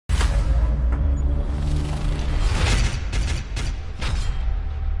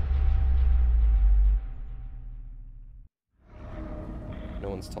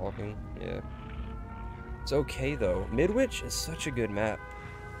one's talking. Yeah. It's okay though. Midwich is such a good map.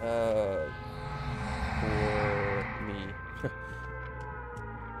 For me.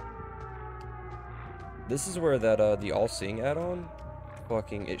 This is where that the all-seeing add-on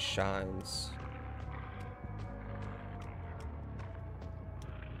fucking it shines.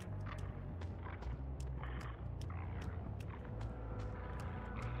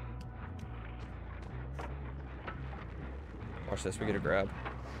 Watch this, we get a grab.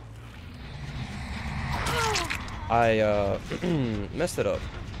 I messed it up.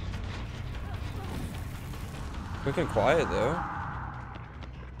 Quick and quiet though.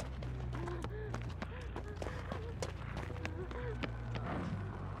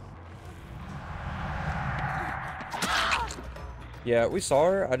 Yeah, we saw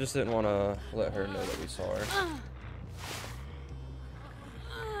her. I just didn't want to let her know that we saw her.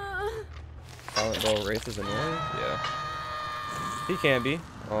 Silent Bell Wraith is annoying? Yeah. He can be.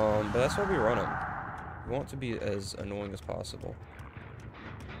 But that's why we run him. We want to be as annoying as possible.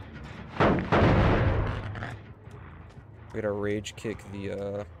 We gotta rage kick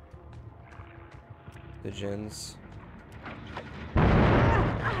the gens.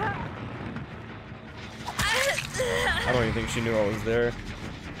 I don't even think she knew I was there.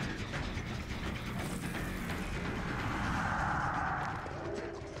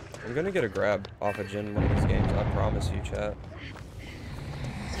 I'm gonna get a grab off a gen one of these games, I promise you, chat.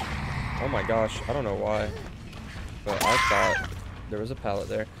 Oh my gosh, I don't know why, but I thought there was a pallet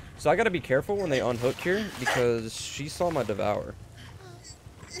there. So I gotta be careful when they unhook here, because she saw my devour.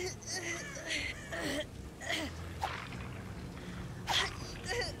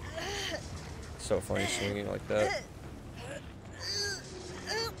 So funny swinging like that.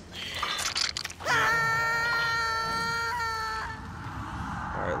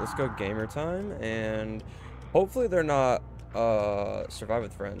 Alright, let's go gamer time, and hopefully they're not survive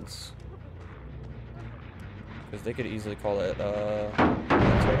with friends. Because they could easily call it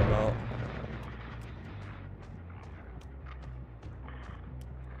totem out.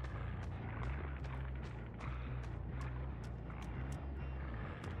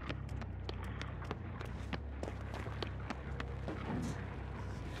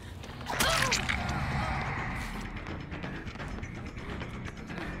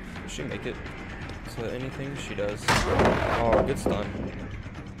 Does she make it to anything? She does. Oh, good stun.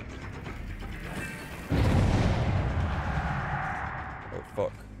 Oh,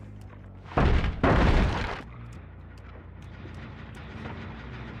 fuck.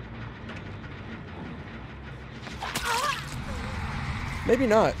 Maybe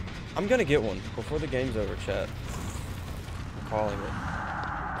not. I'm gonna get one before the game's over, chat. I'm calling it.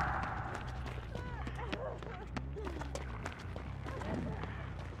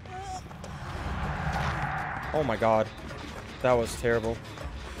 Oh my god. That was terrible.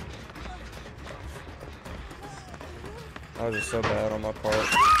 That was just so bad on my part.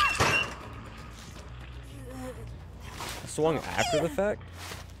 I swung after the fact,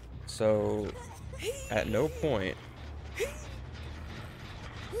 so at no point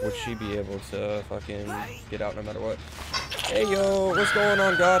would she be able to fucking get out no matter what. Hey yo, what's going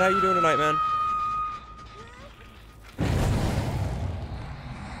on, God? How you doing tonight, man?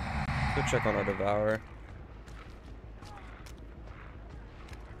 Go check on our Devourer.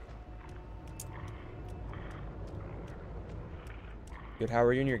 Good, how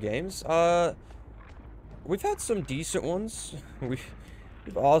are you in your games? We've had some decent ones. We've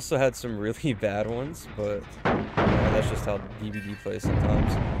also had some really bad ones, but that's just how DVD plays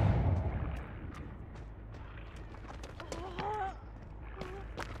sometimes.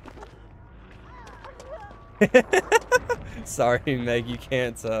 Sorry, Meg, you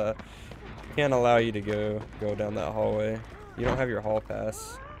can't allow you to go down that hallway. You don't have your hall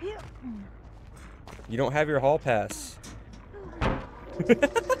pass. You don't have your hall pass.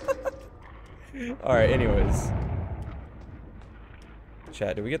 Alright, anyways.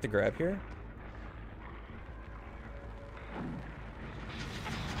 Chat, did we get the grab here?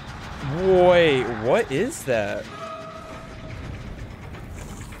 Wait, what is that?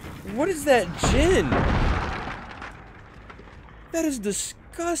 What is that gin? That is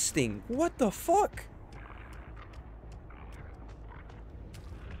disgusting. What the fuck?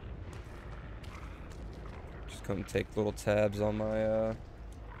 Just come take little tabs on my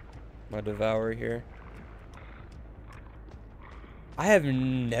my Devourer here. I have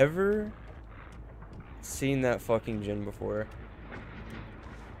never seen that fucking gin before.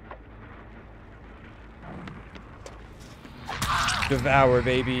 Devour,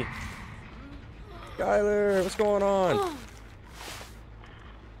 baby. Skyler, what's going on?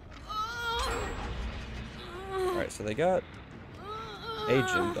 Alright, so they got A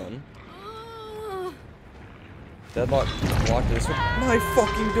gym done. Deadlock blocked this one. My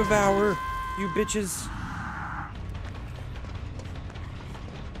fucking devour, you bitches.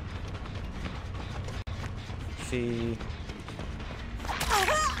 See.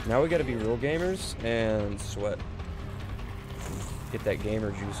 Now we gotta be real gamers and sweat. Get that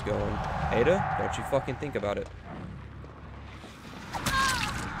gamer juice going. Ada, don't you fucking think about it.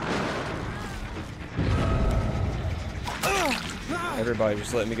 Everybody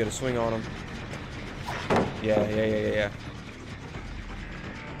just let me get a swing on him. Yeah.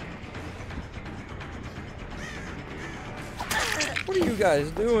 What are you guys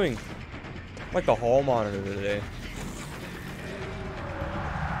doing? I'm like the hall monitor today.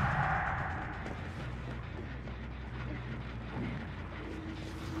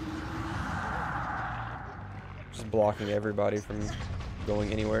 Just blocking everybody from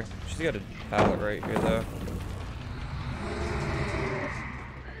going anywhere. She's got a pallet right here though.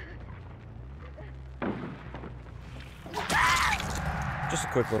 Just a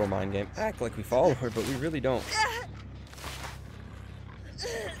quick little mind game. Act like we follow her, but we really don't. I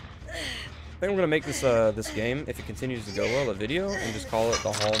think I'm gonna make this this game, if it continues to go well, a video, and just call it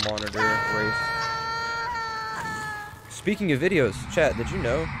the Hall Monitor Race. Speaking of videos, chat, did you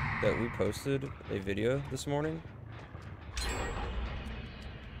know that we posted a video this morning?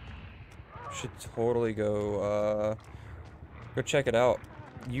 Should totally go check it out.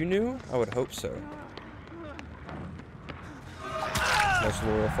 You knew? I would hope so. Most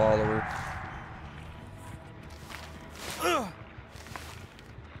loyal follower.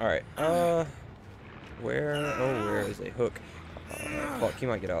 Alright, where is a hook? Fuck, he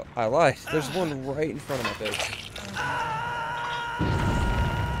might get out. I lied. There's one right in front of my face.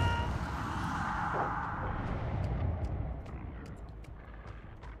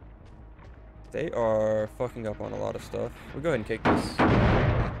 They are fucking up on a lot of stuff. We'll go ahead and kick this.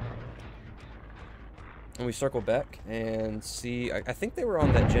 And we circle back and see. I think they were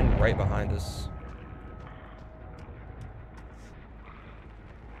on that gen right behind us.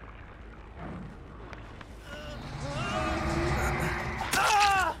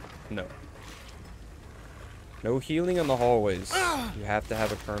 No. No healing in the hallways. You have to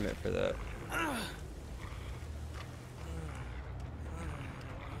have a permit for that.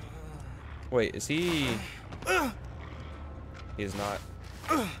 Wait, is he... He is not.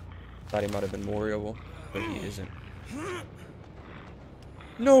 Thought he might have been Moriable, but he isn't.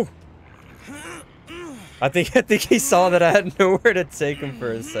 No! I think he saw that I had nowhere to take him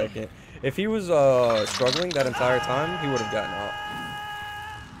for a second. If he was struggling that entire time, he would have gotten out.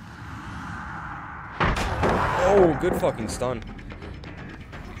 Oh, good fucking stun.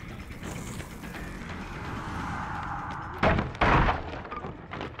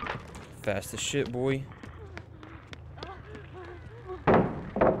 Fast as shit, boy.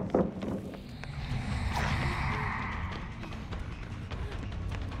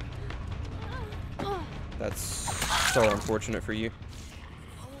 That's so unfortunate for you.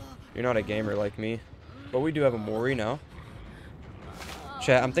 You're not a gamer like me. But we do have a Mori now.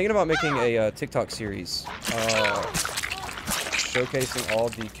 Chat, I'm thinking about making a TikTok series. Showcasing all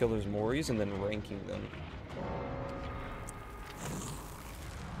the killer's Moris and then ranking them.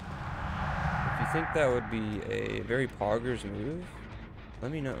 If you think that would be a very poggers move,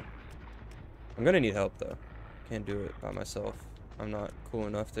 let me know. I'm gonna need help though. Can't do it by myself. I'm not cool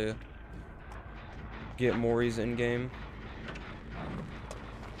enough to get Moris in game.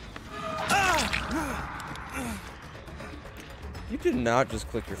 You did not just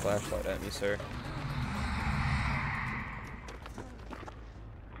click your flashlight at me, sir.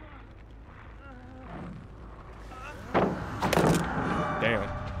 Damn.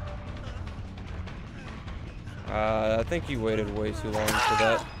 I think you waited way too long for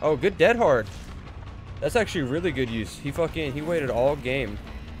that. Oh, good dead hard. That's actually really good use. He waited all game.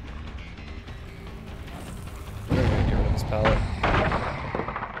 We're gonna get rid of this pallet.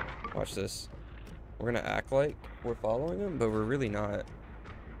 Watch this. We're gonna act like we're following him, but we're really not.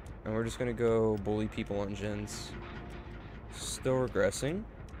 And we're just gonna go bully people on gens. Still regressing.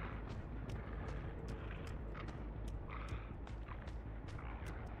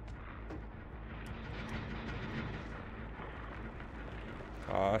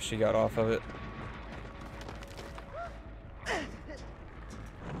 Ah, she got off of it.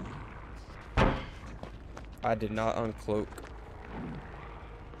 I did not uncloak.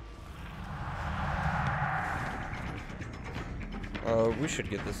 We should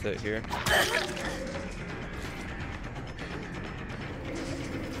get this hit here.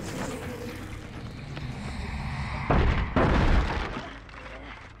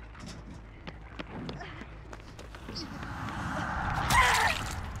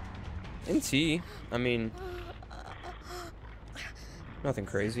 TNT. I mean, nothing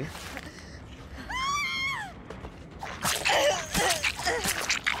crazy.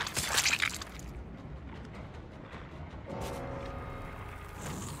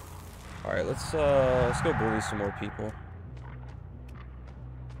 Alright, let's go bully some more people.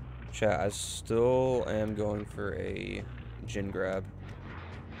 Chat, I still am going for a gin grab.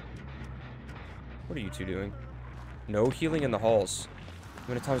 What are you two doing? No healing in the halls. How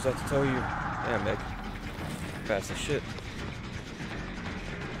many times do I have to tell you? Damn, Meg. Fast as shit.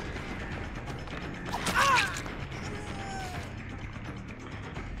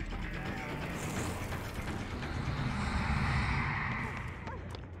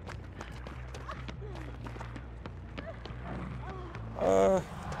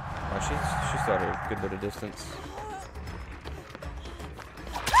 She's at a good bit of distance.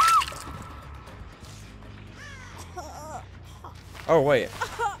 Oh, wait.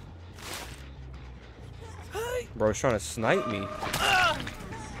 Bro's trying to snipe me.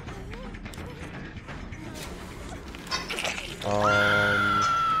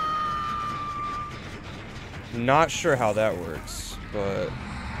 Not sure how that works, but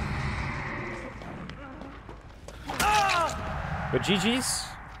GG's.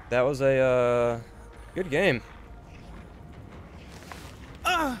 That was a good game.